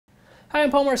Hi, I'm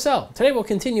Paul Marcel. Today we'll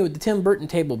continue with the Tim Burton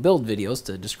table build videos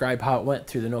to describe how it went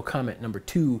through the no comment number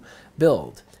 2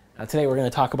 build. Today we're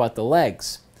going to talk about the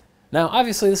legs. Now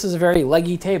obviously this is a very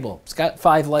leggy table. It's got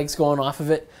 5 legs going off of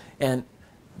it, and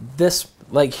this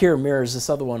leg here mirrors this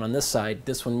other one on this side.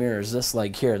 This one mirrors this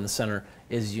leg here in the center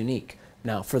is unique.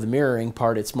 Now for the mirroring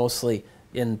part, it's mostly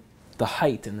in the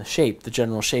height and the shape, the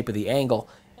general shape of the angle.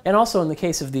 And also in the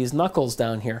case of these knuckles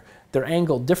down here, they're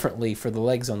angled differently for the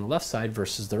legs on the left side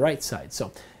versus the right side.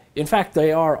 So in fact,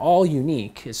 they are all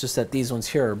unique. It's just that these ones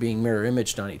here are being mirror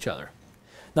imaged on each other.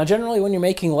 Now generally when you're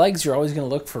making legs, you're always going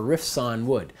to look for riffs on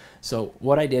wood. So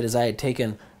what I did is I had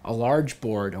taken a large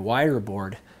board, a wire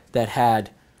board, that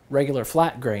had regular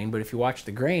flat grain, but if you watch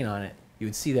the grain on it, you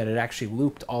would see that it actually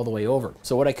looped all the way over.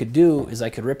 So what I could do is I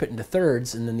could rip it into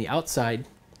thirds, and then the outside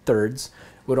thirds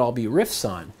would all be riffs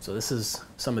on. So this is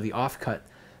some of the offcut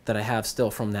that I have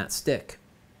still from that stick.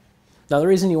 Now the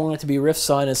reason you want it to be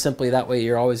riffs on is simply that way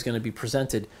you're always going to be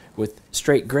presented with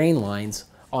straight grain lines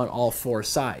on all 4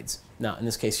 sides. Now in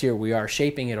this case here we are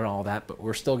shaping it and all that, but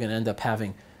we're still going to end up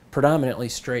having predominantly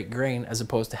straight grain as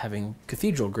opposed to having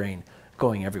cathedral grain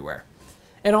going everywhere.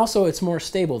 And also it's more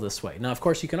stable this way. Now of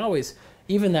course you can always,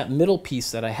 even that middle piece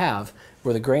that I have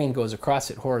where the grain goes across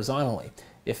it horizontally,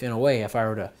 if in a way, if I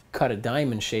were to cut a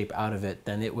diamond shape out of it,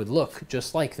 then it would look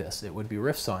just like this. It would be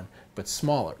riffs on, but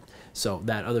smaller. So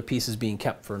that other piece is being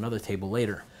kept for another table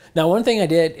later. Now one thing I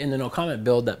did in the no comment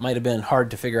build that might have been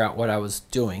hard to figure out what I was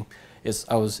doing is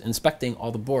I was inspecting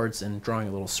all the boards and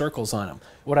drawing little circles on them.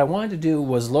 What I wanted to do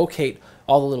was locate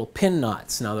all the little pin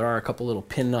knots. Now there are a couple little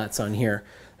pin knots on here.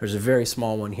 There's a very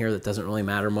small one here that doesn't really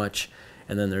matter much.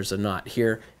 And then there's a knot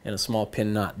here and a small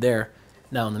pin knot there.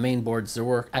 Now on the main boards there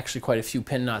were actually quite a few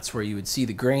pin knots where you would see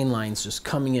the grain lines just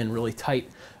coming in really tight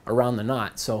around the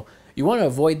knot. So you want to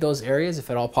avoid those areas if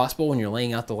at all possible when you're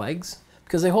laying out the legs,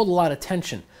 because they hold a lot of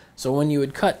tension. So when you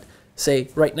would cut, say,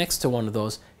 right next to one of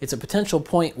those, it's a potential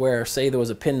point where, say there was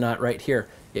a pin knot right here,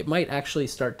 it might actually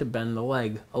start to bend the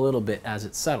leg a little bit as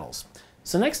it settles.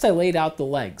 So next I laid out the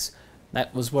legs.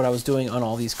 That was what I was doing on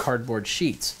all these cardboard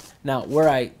sheets. Now where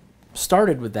I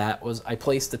started with that was I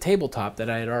placed the tabletop that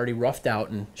I had already roughed out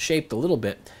and shaped a little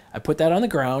bit. I put that on the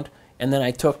ground, and then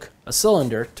I took a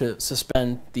cylinder to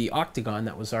suspend the octagon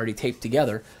that was already taped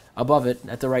together above it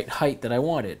at the right height that I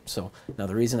wanted. So now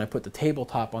the reason I put the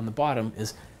tabletop on the bottom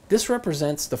is this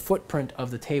represents the footprint of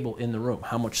the table in the room,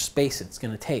 how much space it's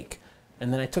going to take.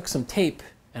 And then I took some tape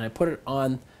and I put it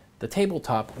on the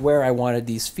tabletop where I wanted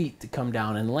these feet to come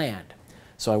down and land.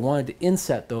 So I wanted to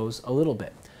inset those a little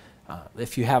bit.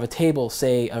 If you have a table,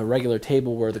 say a regular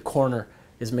table where the corner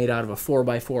is made out of a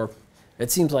 4x4, it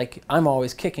seems like I'm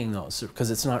always kicking those because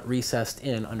it's not recessed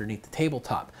in underneath the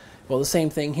tabletop. Well, the same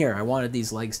thing here. I wanted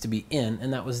these legs to be in,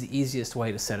 and that was the easiest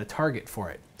way to set a target for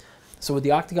it. So with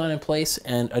the octagon in place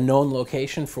and a known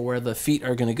location for where the feet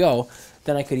are going to go,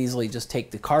 then I could easily just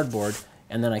take the cardboard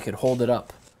and then I could hold it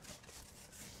up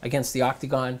against the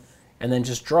octagon and then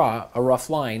just draw a rough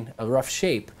line, a rough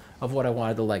shape of what I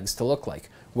wanted the legs to look like,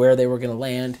 where they were going to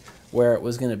land, where it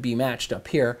was going to be matched up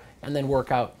here, and then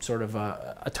work out sort of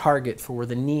a target for where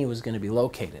the knee was going to be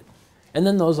located. And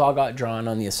then those all got drawn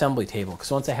on the assembly table,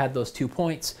 because once I had those 2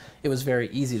 points, it was very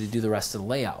easy to do the rest of the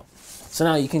layout. So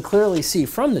now you can clearly see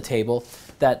from the table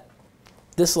that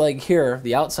this leg here,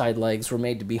 the outside legs, were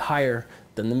made to be higher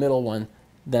than the middle one,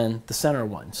 than the center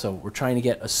one. So we're trying to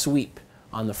get a sweep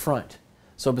on the front.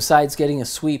 So besides getting a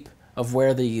sweep of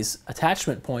where these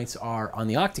attachment points are on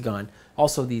the octagon,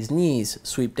 also these knees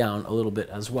sweep down a little bit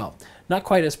as well. Not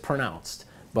quite as pronounced,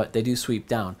 but they do sweep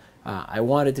down. I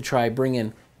wanted to try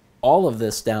bringing all of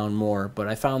this down more, but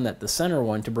I found that the center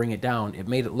one, to bring it down, it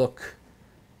made it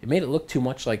look too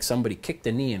much like somebody kicked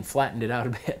the knee and flattened it out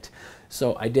a bit.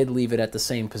 So I did leave it at the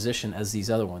same position as these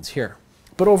other ones here.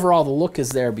 But overall the look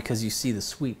is there because you see the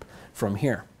sweep from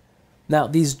here. Now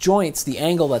these joints, the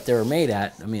angle that they were made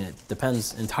at, I mean, it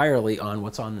depends entirely on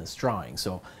what's on this drawing.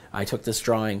 So I took this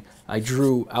drawing, I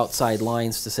drew outside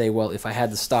lines to say, well, if I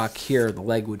had the stock here, the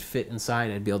leg would fit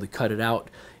inside, I'd be able to cut it out.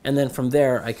 And then from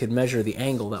there, I could measure the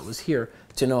angle that was here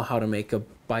to know how to make a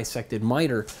bisected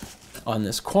miter on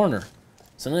this corner.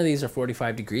 So none of these are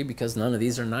 45 degree because none of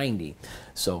these are 90.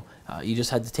 So you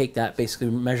just had to take that, basically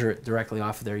measure it directly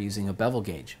off of there using a bevel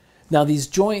gauge. Now these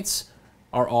joints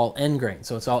are all end grain.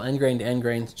 So it's all end grain to end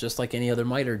grain, just like any other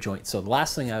miter joint. So the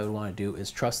last thing I would want to do is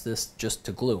truss this just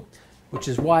to glue, which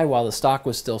is why while the stock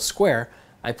was still square,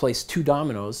 I placed 2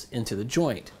 dominoes into the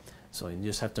joint. So you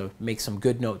just have to make some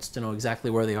good notes to know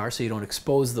exactly where they are so you don't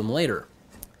expose them later.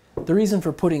 The reason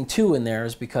for putting 2 in there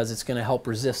is because it's going to help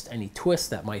resist any twist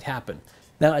that might happen.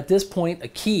 Now at this point, a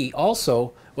key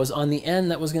also was on the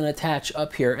end that was going to attach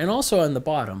up here and also on the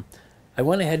bottom. I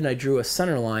went ahead and I drew a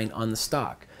center line on the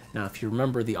stock. Now if you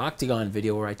remember the octagon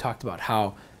video where I talked about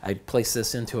how I'd place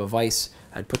this into a vise,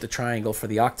 I'd put the triangle for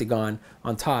the octagon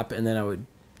on top, and then I would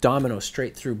domino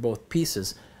straight through both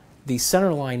pieces. The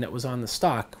center line that was on the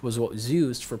stock was what was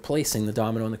used for placing the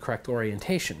domino in the correct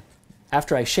orientation.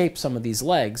 After I shaped some of these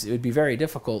legs, it would be very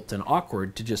difficult and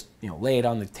awkward to just lay it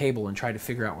on the table and try to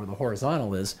figure out where the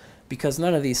horizontal is, because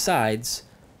none of these sides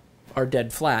are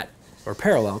dead flat or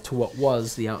parallel to what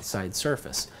was the outside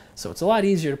surface. So it's a lot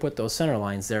easier to put those center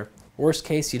lines there. Worst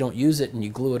case, you don't use it and you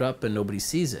glue it up and nobody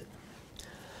sees it.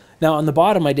 Now on the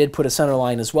bottom I did put a center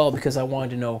line as well because I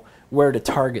wanted to know where to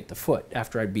target the foot.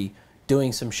 After I'd be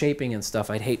doing some shaping and stuff,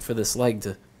 I'd hate for this leg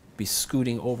to be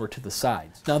scooting over to the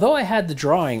sides. Now though I had the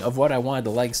drawing of what I wanted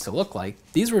the legs to look like,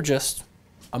 these were just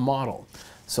a model.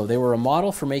 So they were a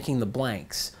model for making the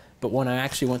blanks, but when I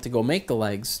actually went to go make the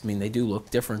legs, I mean, they do look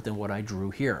different than what I drew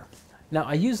here. Now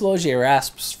I used Logier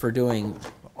rasps for doing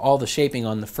all the shaping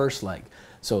on the first leg.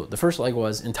 So the first leg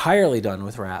was entirely done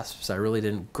with rasps. I really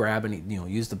didn't grab any,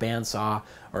 use the bandsaw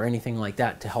or anything like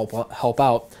that to help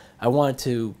out. I wanted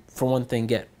to, for one thing,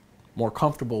 get more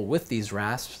comfortable with these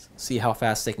rasps, see how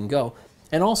fast they can go.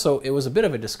 And also, it was a bit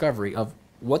of a discovery of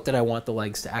what did I want the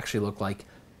legs to actually look like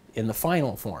in the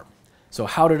final form. So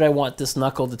how did I want this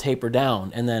knuckle to taper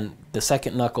down, and then the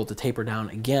second knuckle to taper down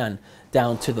again,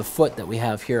 down to the foot that we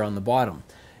have here on the bottom.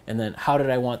 And then how did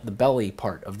I want the belly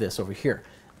part of this over here.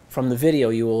 From the video,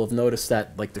 you will have noticed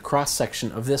that like the cross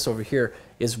section of this over here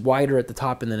is wider at the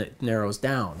top and then it narrows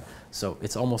down. So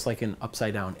it's almost like an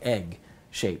upside down egg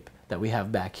shape that we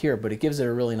have back here, but it gives it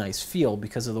a really nice feel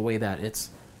because of the way that it's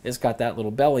got that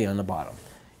little belly on the bottom.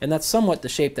 And that's somewhat the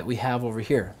shape that we have over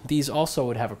here. These also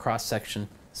would have a cross section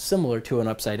similar to an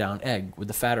upside down egg with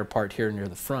the fatter part here near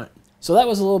the front. So that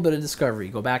was a little bit of discovery.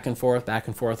 Go back and forth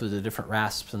with the different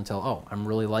rasps until, oh, I'm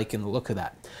really liking the look of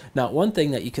that. Now, one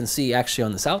thing that you can see actually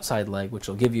on this outside leg, which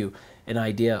will give you an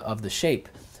idea of the shape,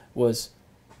 was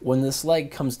when this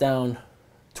leg comes down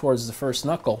towards the first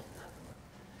knuckle,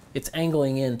 it's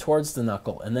angling in towards the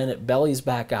knuckle, and then it bellies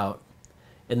back out,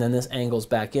 and then this angles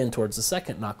back in towards the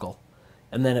second knuckle,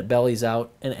 and then it bellies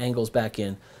out and angles back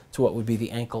in to what would be the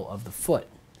ankle of the foot.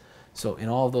 So in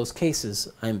all of those cases,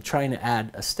 I'm trying to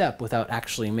add a step without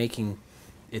actually making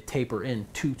it taper in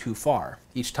too far.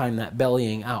 Each time that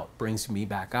bellying out brings me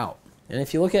back out. And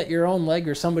if you look at your own leg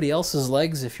or somebody else's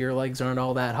legs, if your legs aren't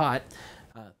all that hot,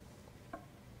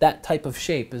 that type of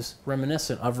shape is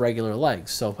reminiscent of regular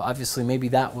legs. So obviously maybe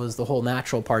that was the whole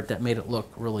natural part that made it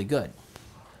look really good.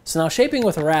 So now shaping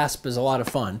with a rasp is a lot of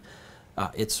fun.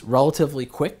 It's relatively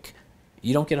quick.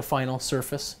 You don't get a final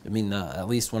surface. I mean, at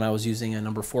least when I was using a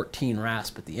number 14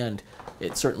 rasp at the end,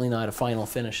 it's certainly not a final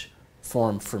finish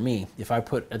form for me. If I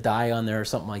put a dye on there or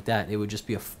something like that, it would just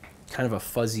be kind of a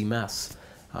fuzzy mess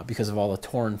because of all the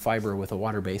torn fiber with a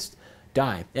water-based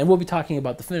dye. And we'll be talking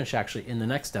about the finish actually in the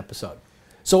next episode.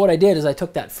 So what I did is I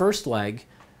took that first leg,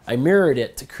 I mirrored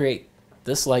it to create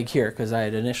this leg here because I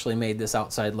had initially made this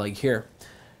outside leg here.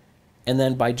 And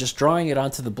then by just drawing it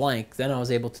onto the blank, then I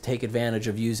was able to take advantage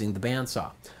of using the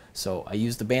bandsaw. So I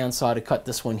used the bandsaw to cut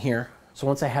this one here. So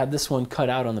once I had this one cut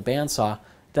out on the bandsaw,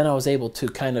 then I was able to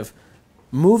kind of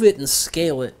move it and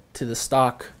scale it to the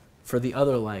stock for the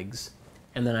other legs.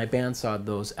 And then I bandsawed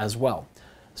those as well.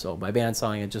 So by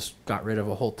bandsawing, I just got rid of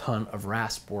a whole ton of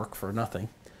rasp work for nothing.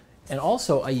 And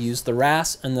also I used the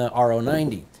RAS and the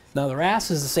RO90. Now the RAS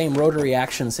is the same rotary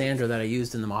action sander that I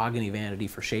used in the mahogany vanity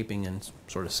for shaping and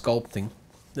sort of sculpting.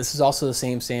 This is also the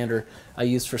same sander I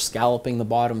used for scalloping the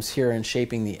bottoms here and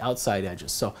shaping the outside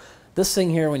edges. So this thing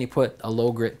here, when you put a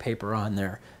low grit paper on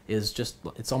there, is just,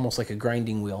 it's almost like a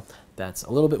grinding wheel that's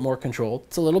a little bit more controlled.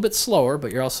 It's a little bit slower,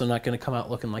 but you're also not going to come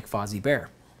out looking like Fozzie Bear.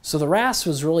 So the RAS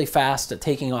was really fast at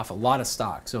taking off a lot of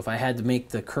stock. So if I had to make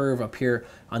the curve up here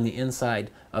on the inside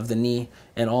of the knee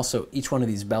and also each one of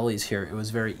these bellies here, it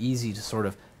was very easy to sort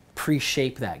of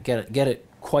pre-shape that, get it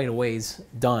quite a ways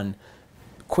done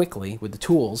quickly with the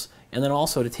tools, and then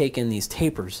also to take in these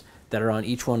tapers that are on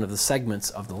each one of the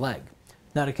segments of the leg.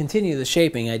 Now to continue the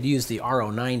shaping, I'd use the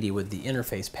RO90 with the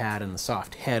interface pad and the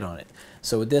soft head on it.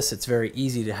 So with this, it's very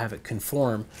easy to have it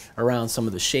conform around some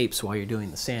of the shapes while you're doing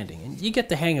the sanding. And you get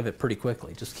the hang of it pretty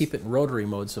quickly. Just keep it in rotary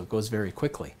mode so it goes very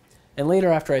quickly. And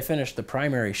later, after I finished the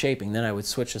primary shaping, then I would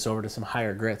switch this over to some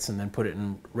higher grits and then put it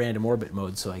in random orbit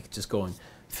mode so I could just go and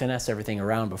finesse everything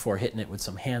around before hitting it with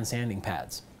some hand sanding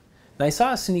pads. Now I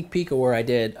saw a sneak peek of where I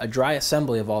did a dry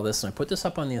assembly of all this, and I put this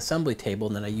up on the assembly table,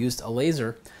 and then I used a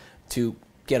laser to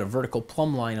get a vertical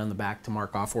plumb line on the back to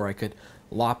mark off where I could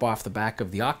lop off the back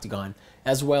of the octagon,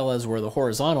 as well as where the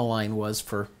horizontal line was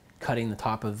for cutting the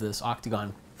top of this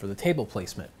octagon for the table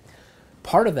placement.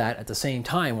 Part of that, at the same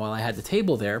time, while I had the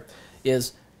table there,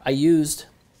 is I used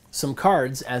some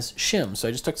cards as shims. So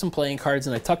I just took some playing cards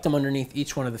and I tucked them underneath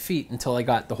each one of the feet until I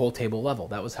got the whole table level.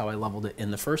 That was how I leveled it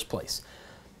in the first place.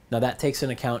 Now that takes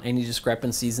into account any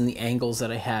discrepancies in the angles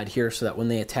that I had here, so that when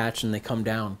they attach and they come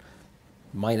down,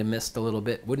 might have missed a little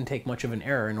bit. Wouldn't take much of an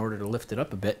error in order to lift it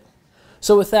up a bit.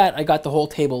 So with that, I got the whole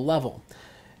table level.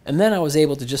 And then I was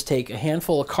able to just take a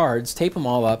handful of cards, tape them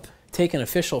all up, take an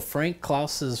official Frank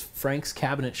Klaus's Frank's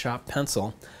Cabinet Shop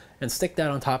pencil, and stick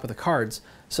that on top of the cards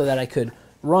so that I could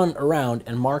run around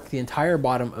and mark the entire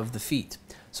bottom of the feet.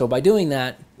 So by doing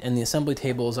that, and the assembly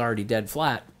table is already dead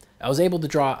flat, I was able to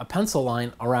draw a pencil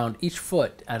line around each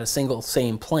foot at a single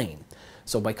same plane.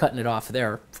 So by cutting it off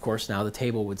there, of course, now the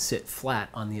table would sit flat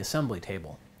on the assembly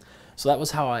table. So that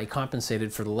was how I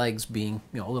compensated for the legs being,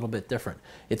 a little bit different.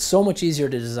 It's so much easier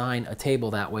to design a table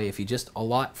that way if you just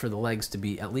allot for the legs to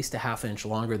be at least a ½ inch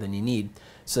longer than you need,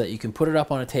 so that you can put it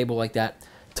up on a table like that,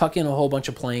 tuck in a whole bunch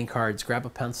of playing cards, grab a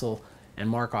pencil, and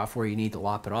mark off where you need to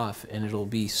lop it off, and it'll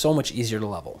be so much easier to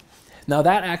level. Now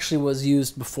that actually was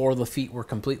used before the feet were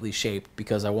completely shaped,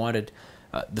 because I wanted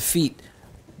the feet,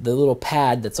 the little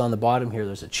pad that's on the bottom here,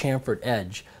 there's a chamfered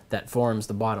edge that forms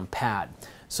the bottom pad.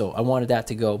 So I wanted that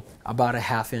to go about a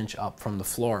 ½ inch up from the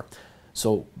floor.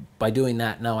 So by doing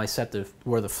that, now I set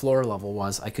where the floor level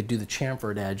was, I could do the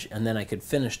chamfered edge, and then I could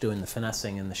finish doing the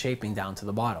finessing and the shaping down to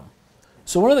the bottom.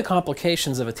 So one of the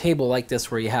complications of a table like this,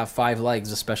 where you have 5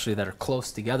 legs, especially that are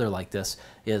close together like this,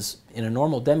 is in a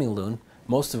normal demi-lune,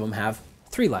 most of them have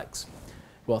 3 legs.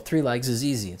 Well, 3 legs is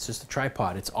easy. It's just a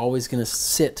tripod. It's always going to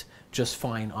sit just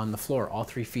fine on the floor. All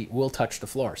 3 feet will touch the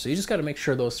floor. So you just got to make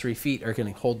sure those 3 feet are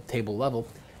going to hold the table level,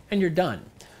 and you're done.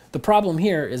 The problem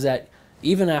here is that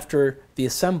even after the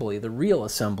assembly, the real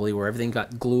assembly, where everything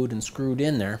got glued and screwed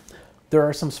in there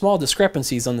are some small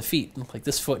discrepancies on the feet. Like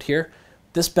this foot here,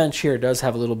 this bench here does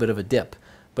have a little bit of a dip,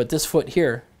 but this foot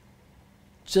here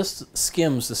just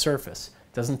skims the surface,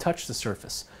 doesn't touch the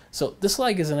surface. So this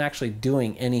leg isn't actually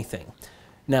doing anything.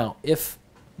 Now, if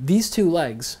these 2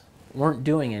 legs weren't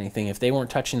doing anything, if they weren't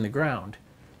touching the ground,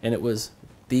 and it was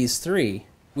these 3,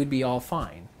 we'd be all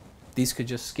fine. These could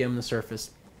just skim the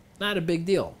surface, not a big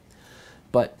deal.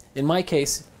 But in my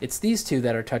case, it's these 2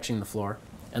 that are touching the floor,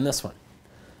 and this one.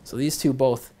 So these 2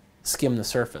 both skim the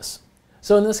surface.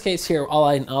 So in this case here, all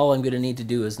I'm going to need to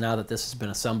do is, now that this has been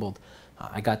assembled,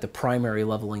 I got the primary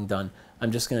leveling done,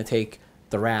 I'm just going to take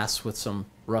the rasp with some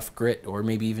rough grit, or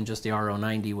maybe even just the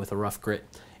RO90 with a rough grit,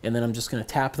 and then I'm just going to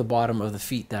tap the bottom of the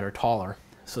feet that are taller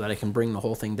so that I can bring the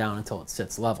whole thing down until it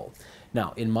sits level.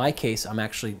 Now, in my case, I'm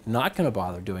actually not going to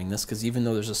bother doing this, because even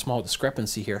though there's a small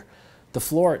discrepancy here, the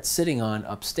floor it's sitting on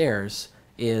upstairs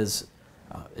is,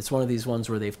 it's one of these ones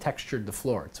where they've textured the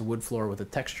floor. It's a wood floor with a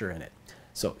texture in it.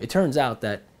 So it turns out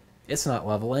that it's not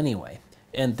level anyway.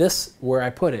 And this, where I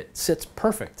put it, sits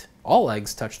perfect. All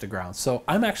legs touch the ground. So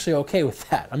I'm actually okay with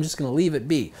that. I'm just going to leave it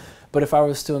be. But if I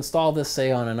was to install this,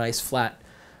 say, on a nice flat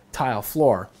tile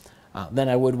floor, then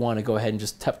I would want to go ahead and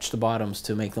just touch the bottoms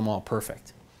to make them all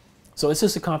perfect. So it's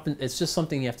just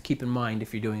something you have to keep in mind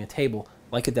if you're doing a table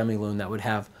like a demi-lune that would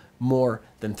have more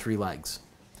than 3 legs.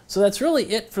 So that's really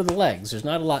it for the legs. There's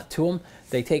not a lot to them.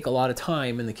 They take a lot of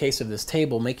time. In the case of this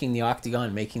table, making the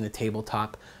octagon, making the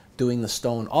tabletop, doing the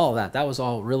stone, all of that, that was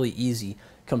all really easy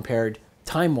compared,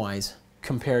 time-wise,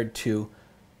 compared to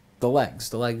the legs.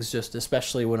 The legs, just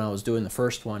especially when I was doing the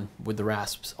first one with the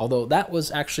rasps, although that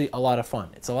was actually a lot of fun.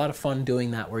 It's a lot of fun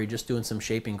doing that, where you're just doing some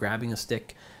shaping, grabbing a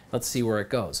stick, let's see where it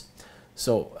goes.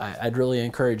 So I'd really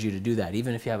encourage you to do that.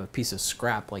 Even if you have a piece of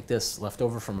scrap like this left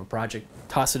over from a project,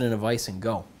 toss it in a vise and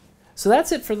go. So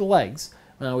that's it for the legs.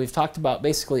 Now we've talked about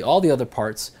basically all the other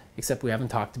parts, except we haven't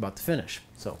talked about the finish.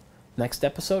 So next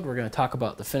episode, we're going to talk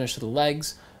about the finish of the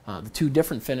legs, the 2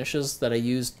 different finishes that I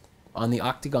used on the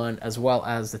octagon as well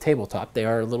as the tabletop. They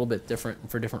are a little bit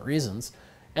different for different reasons.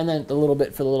 And then a little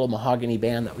bit for the little mahogany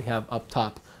band that we have up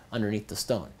top underneath the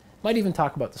stone. Might even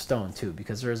talk about the stone too,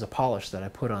 because there is a polish that I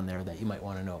put on there that you might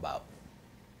want to know about.